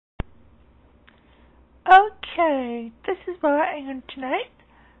Okay, this is where I am tonight.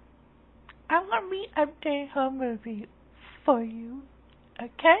 I'm going to be updating home movie for you.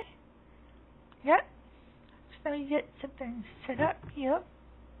 Okay? Yep. So let me get some things set up here.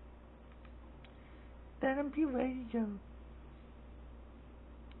 Then I'll be ready to go.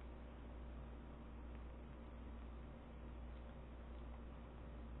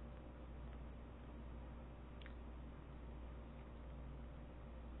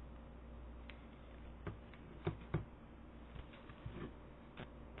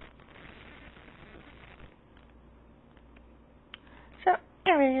 So,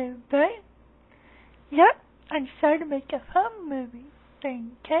 anyway, everybody. Yep, I decided to make a home movie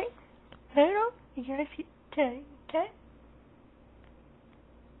thing, okay? Later, you're gonna see today, okay?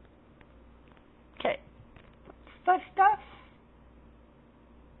 Okay. First off,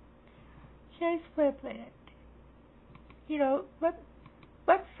 here's Webland. You know,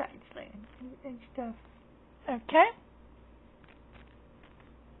 websites land and stuff. Okay?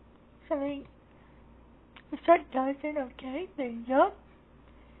 So we start dozing, okay? There you go.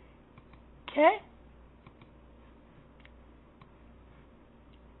 Okay?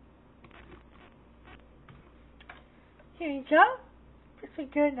 Here you go. Pretty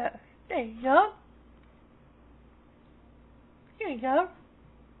good enough. There you go. Here you go.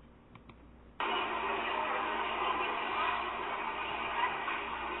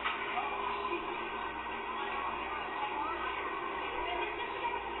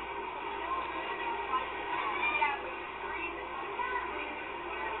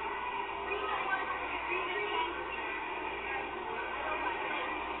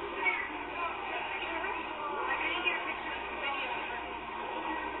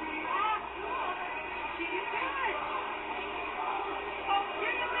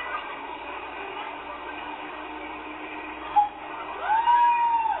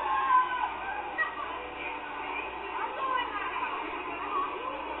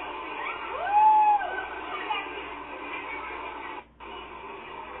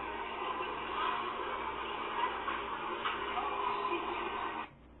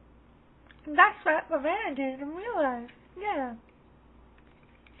 That's what Lavana didn't realize. Yeah.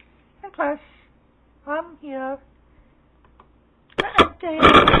 Of course, I'm here. Update.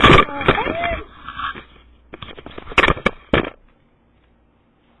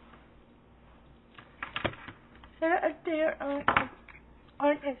 Set it there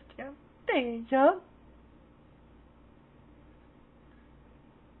on Instagram. There you go.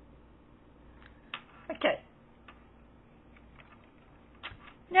 Okay.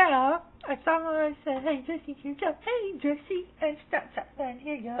 Now, I saw her say, hey, Jesse, here you go. Hey, Jesse, and stop there.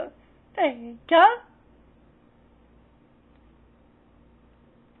 Here you go. There you go.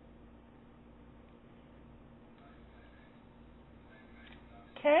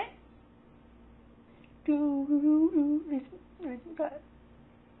 Okay. Listen, but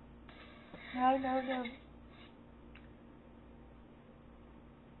no.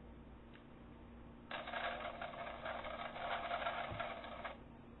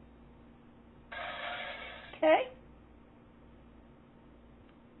 Okay.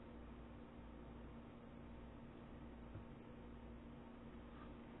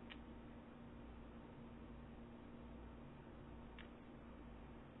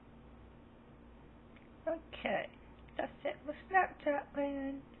 Okay. That's it. With Snapchat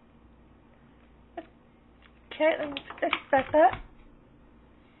land. Okay, let me put this back up.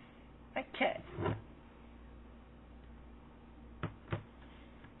 Okay.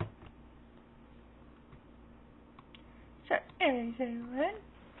 So, anyways, everyone.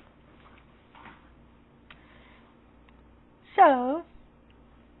 So,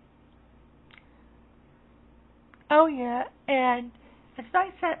 oh yeah, and as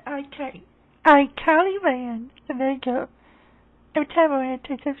I said, iCarly ran, and there you go. Every time I went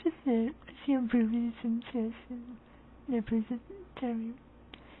to touch the suit, I see boobies and chest and nipples and tummy.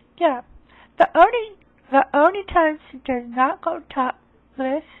 Yeah, the only time she does not go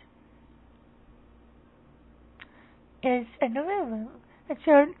topless is in the living room. And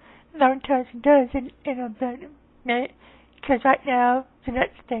so the only time she does in her bedroom, right? Because right now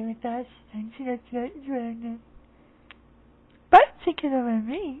Jeanette's staying with us, and she does that. But she can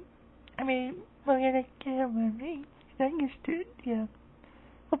remember me. I mean, we're gonna get her with me. I used to, yeah.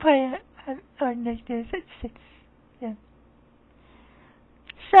 We'll play our next day at 6. Yeah.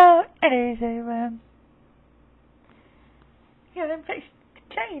 So, anyways, yeah, I'm just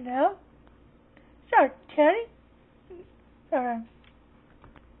tell you now. So, Terry. Alright.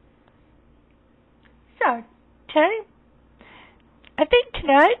 So, Terry. I think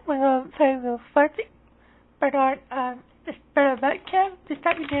tonight we're gonna play a little fuzzy, but on this better webcam, just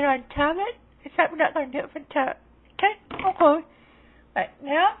like we did on tablet. except we're not going to do it for the time. Okay? Okay. Right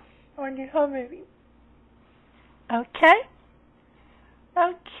now, I want to do the whole movie. Okay?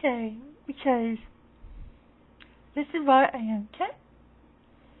 Okay, because this is what I am, okay?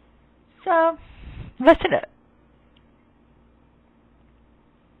 So, listen up.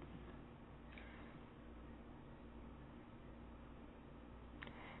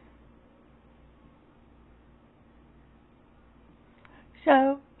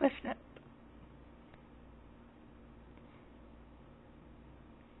 So, listen up.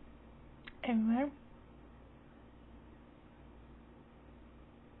 Everyone.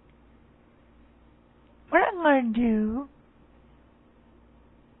 What I'm going to do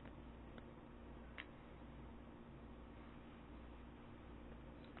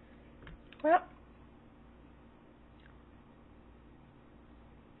well,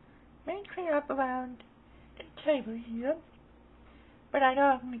 let me clean up around the table here. But I know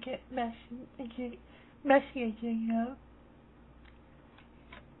I'm going to get messy again, you know.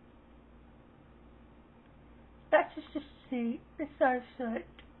 That's just a seat. It's not a set.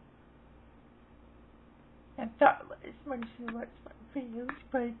 I thought it was when she watched my videos,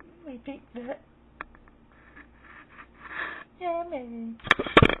 but I think that. Yeah, maybe.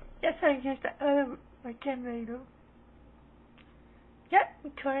 Guess I used the other my generator. Yep,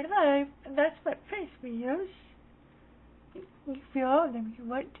 record live, and that's my face videos. You feel all of them if you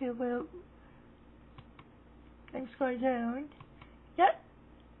want to, well, things go down. Yep,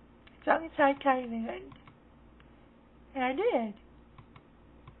 as long as I came in. And I did.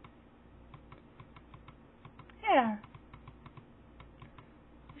 Yeah.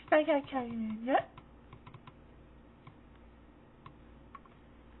 Just like I came in, yep.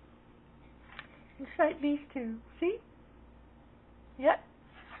 Just like these two, see? Yep.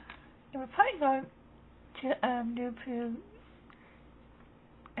 And we're probably going to do to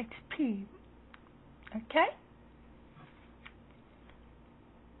XP. Okay?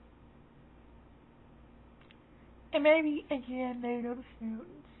 And maybe again later soon.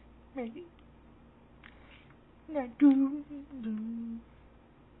 Maybe. No, do.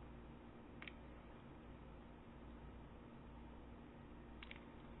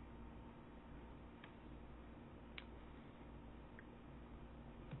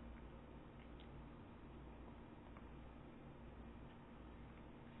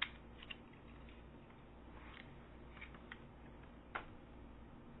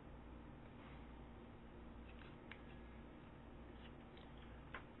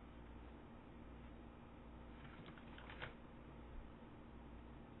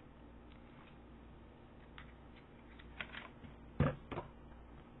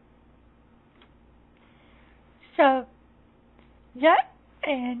 So, yeah,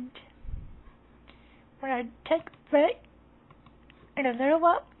 and when I take a break, in a little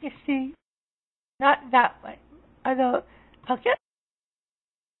while, you see, not that one. Although, I'll get,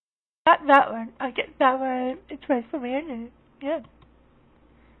 not that one, I'll get that one, it's right for me, and yeah.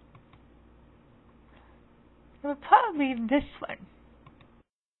 It'll probably be this one.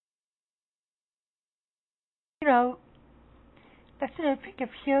 You know, that's another pick of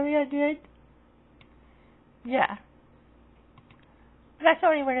Fury I did. Yeah. But that's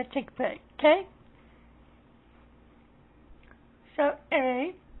only when I take a break, okay? So,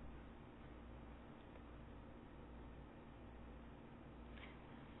 anyway.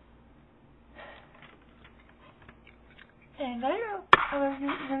 And later,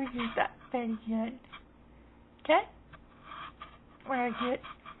 I'm going to use that bed again. Okay? When I get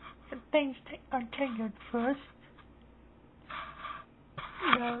some things untangled first.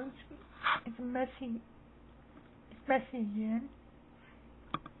 You know, it's messy again.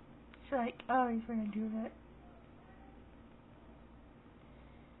 It's like, oh, he's going to do that.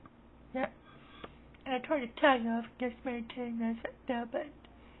 Yep. And I tried to tag off, just maintaining this at there, but at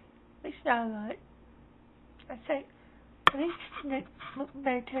least not a lot. I say, at least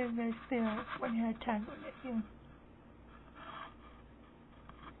maintaining this there when you had tag on it, yeah.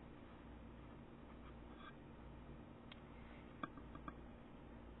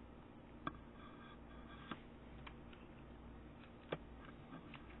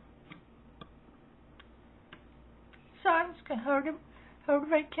 So I'm just going to hold him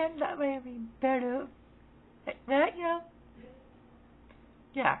if I can, that way it'll be better. Like that, you know?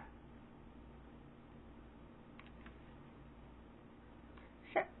 Yeah.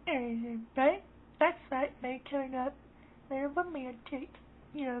 So, anyway, that's right, they turn up they're romantic,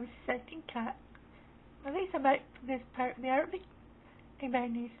 you know, second cut. At least about this part of the art, anybody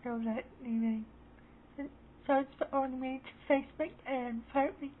needs to know that anyway. So it's only me to Facebook and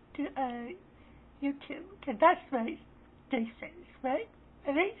partly to YouTube, because that's right, they say, right?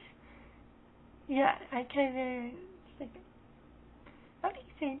 At least Yeah, I came in like, not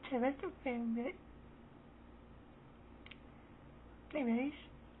anything terrific film, but anyways.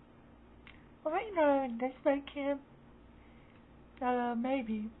 Well, right now in this webcam,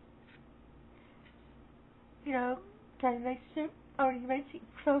 maybe, you know, that makes it, or you makes it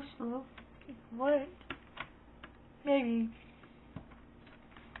close look, if you want. Maybe,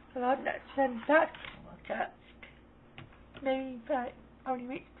 I'm not saying that's look at. Maybe if I only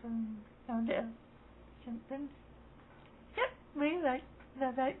makes some sound of something. Yep, really like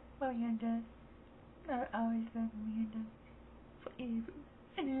Miranda. I always love Miranda. Forever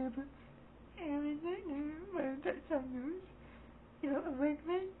and ever. And I know where that song goes. You know, I went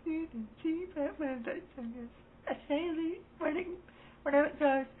back to the cheap at where that song goes. A sailor, whenever it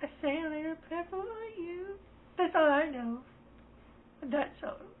goes, a sailor pepper on you. That's all I know. And that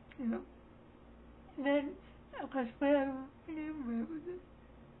song, you know. And then, of course, wherever,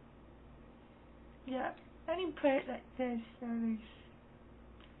 yeah, I didn't play it like this, so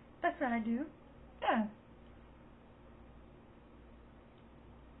that's what I do. Yeah.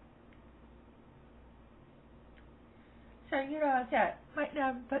 So, you know, yeah, right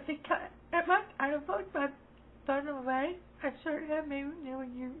now, but the cat, I don't put my phone away. I sort of maybe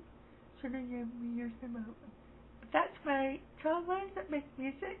when you sort of use them over. But that's my color that makes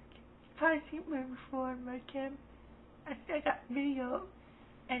music. Probably seen me before on my cam. I got video,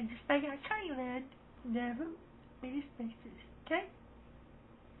 and just like I Thailand, never many spaces, okay?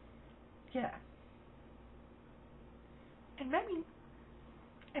 Yeah. And maybe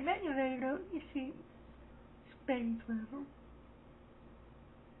later you see space whatever.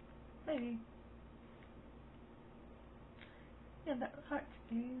 Maybe. Yeah, that hot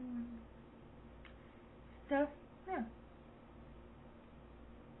to do and stuff. Yeah.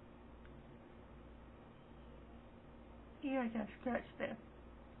 Yeah, I got scratch there.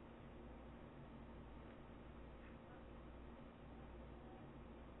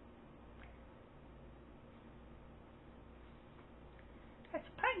 That's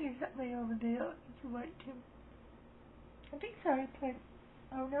probably that way over there if you want to. I think so I played,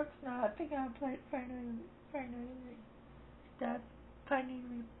 oh no it's not, I think I played finally stuff,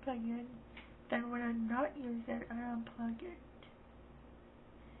 finally plug in. Then when I'm not using it, I unplug it.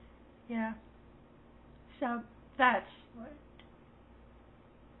 Yeah. So that's what,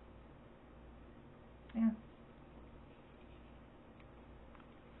 yeah.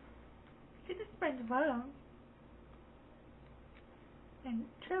 It just brings around and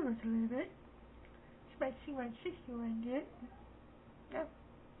travels a little bit. It's my C160 did. Yeah.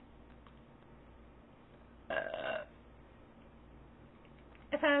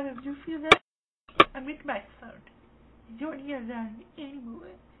 If I ever do feel that, I'm with my phone. You don't hear that anymore.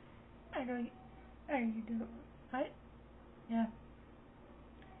 I know you do. Right? Yeah.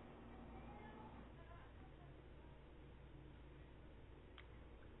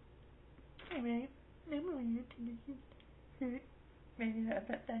 Anyway, maybe we need to do it. Maybe that,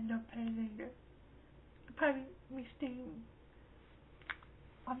 but then don't pay later. Probably we stay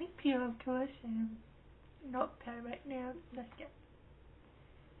on the appeal of course and not pay right now. Let's get.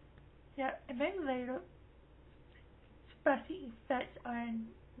 Yeah, and maybe later, spicy effects on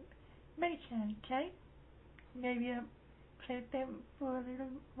Medicare, okay? Maybe play them for a little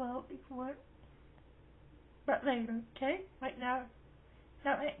while if you want. But later, okay? Right now,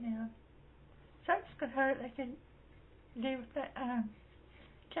 not right now. So I'm just gonna hurt I can do with that,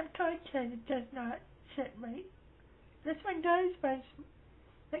 Camcard says it does not sit right. This one does, but it's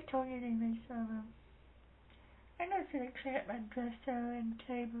like totally anyway, so, I know it's gonna clear up my dresser and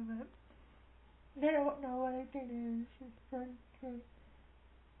table, but then I don't know what I can do. It's going to,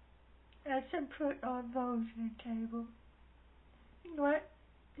 I should put all those in the table. You know what?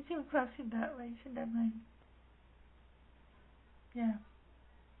 It's even crossing that way, so never mind. Yeah.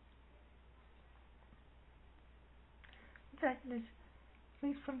 In fact, this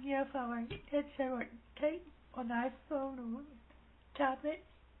leads from here if I want to get headset or tape on the iPhone or tablet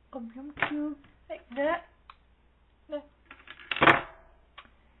or YouTube like that. No.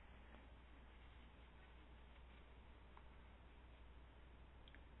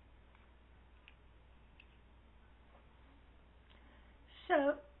 So,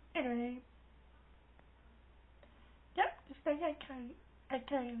 anyway, yep, just like I can,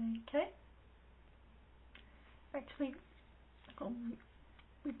 okay? Actually, I'll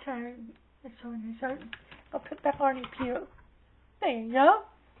retire this one, so I'll put that on your pew. There you go.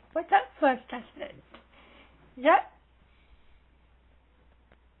 What's that first testament? Yep.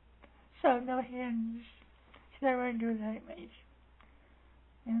 So, no hands. So, never want to do that anyways.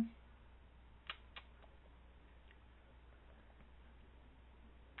 Yeah.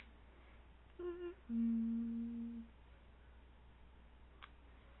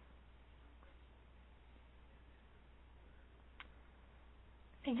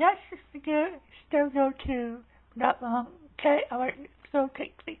 And that's just still go to not long. Okay, alright, so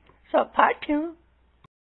quickly. So part 2